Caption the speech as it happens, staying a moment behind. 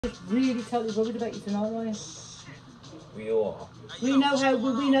Just really totally worried about you tonight, Ryan. We are. We know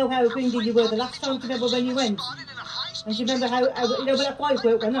how grindy you were the last time. Do you remember when you went? And do you remember how you know when that fight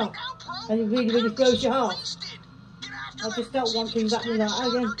work went off? And it really froze your heart. I just don't want things happening like that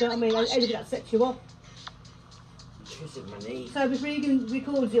again. Do you know what I mean? Anything that sets you off. My knee. So before you can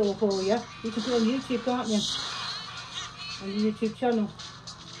record it all for you, you can put it on YouTube, can't you? On your YouTube channel.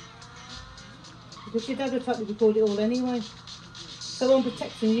 Because your dad will totally record it all anyway. So I'm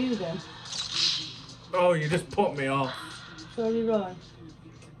protecting you then. Oh, you just put me off. Sorry, Ryan.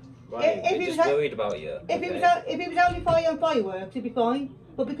 Right, we're just worried about you. If it was only fireworks, it'd be fine.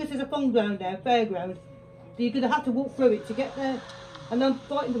 But because there's a fun ground there, fairground, you're going to have to walk through it to get there. And I'm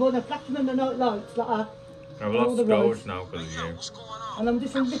fighting the ball and flashing them the night lights like that. I've lost goals now because of you. And I'm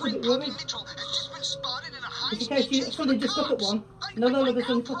just a little bit worried. Just in case somebody just look at one, and all of a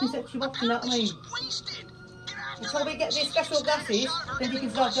sudden fucking sets you off, you know what I mean? Until we get these special glasses, then you can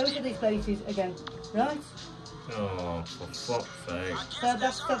start going to these places again, right? Oh, for fuck's sake.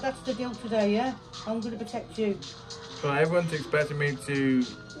 So that's the deal today, yeah? I'm going to protect you. But everyone's expecting me to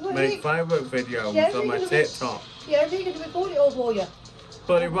make firework videos on my TikTok. Yeah, we're going to record it all for you.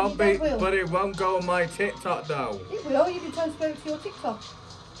 But it won't but it won't go on my TikTok though. It will, you can transfer it to your TikTok.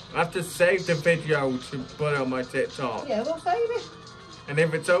 I have to save the video to put it on my TikTok. Yeah, we'll save it. And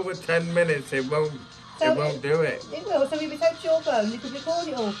if it's over 10 minutes, it won't do it. It will, so if it's out to your phone, you can record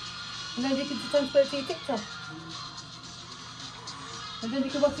it all. And then you can transfer it to your TikTok. And then you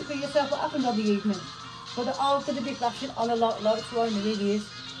can watch it for yourself what happened on the evening. But they're all going to be flashing on a lot, like Ryan really is.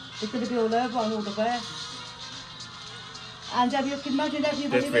 It's going to be all over on all the fair. And you can imagine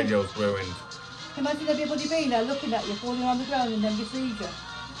everybody... This video's ruined. Imagine everybody being there looking at you, falling on the ground and then you see you.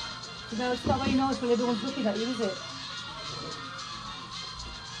 You know, it's not very nice when everyone's looking at you, is it?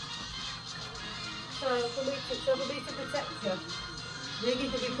 So for me to protect you, we're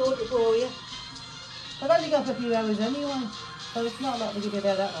going to record it for you. I've only got a few hours anyway, so it's not like they're going to be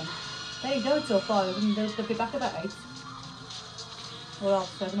there that long. They ain't going till 5 and they'll be back about 8. Or half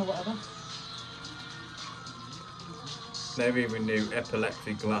 7 or whatever. Never even knew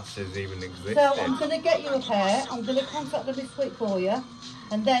epilepsy glasses even existed. So I'm going to get you a pair, I'm going to contact them this week for you.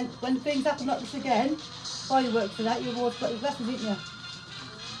 And then when things happen like this again, fireworks and that, you've always got your glasses, haven't you?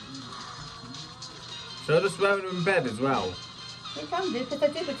 So just wear them in bed as well? You can do, because they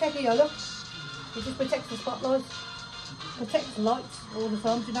do protect you, look. It just protects the spotlight. Protects the lights all the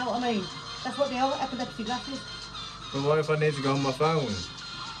time, do you know what I mean? That's what they are, epilepsy glasses. But what if I need to go on my phone?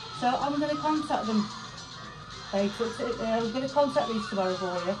 So I'm going to contact them. I'm going to contact these tomorrow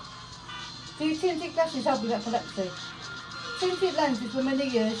for you. Do tinted glasses help with epilepsy? Tinted lenses for many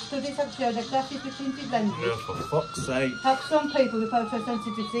years, studies have shown that glasses with tinted lenses for fuck's sake. help some people with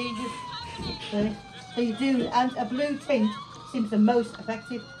photosensitive diseases. So you do, and a blue tint seems the most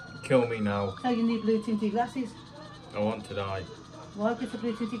effective. Kill me now. So you need blue tinted glasses. I want to die. Why get the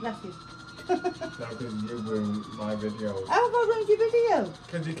blue tinted glasses? No, because you ruined my video. How have I ruined your video?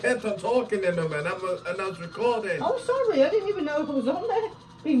 Because you kept on talking in them and I was recording. Oh, sorry, I didn't even know it was on there,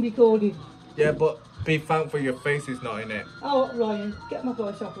 being recorded. Yeah, but be thankful your face is not in it. Oh, Ryan, get my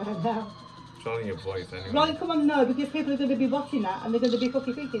voice off right now. It's only your voice anyway. Ryan, come on, no, because people are going to be watching that and they're going to be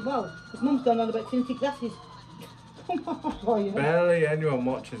fucking thinking, well, his mum's gone on about tinted glasses. Come on, Ryan. Barely anyone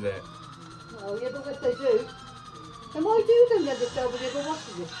watches it. Oh, yeah, but if they do, then why do them then if nobody ever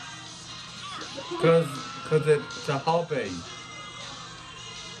watches it? Because it's a hobby. Anyway,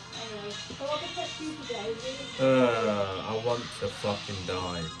 so I'll protect you today. I want to fucking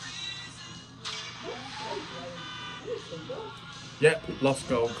die. Yep, lost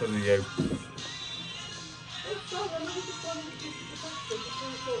goal because of you.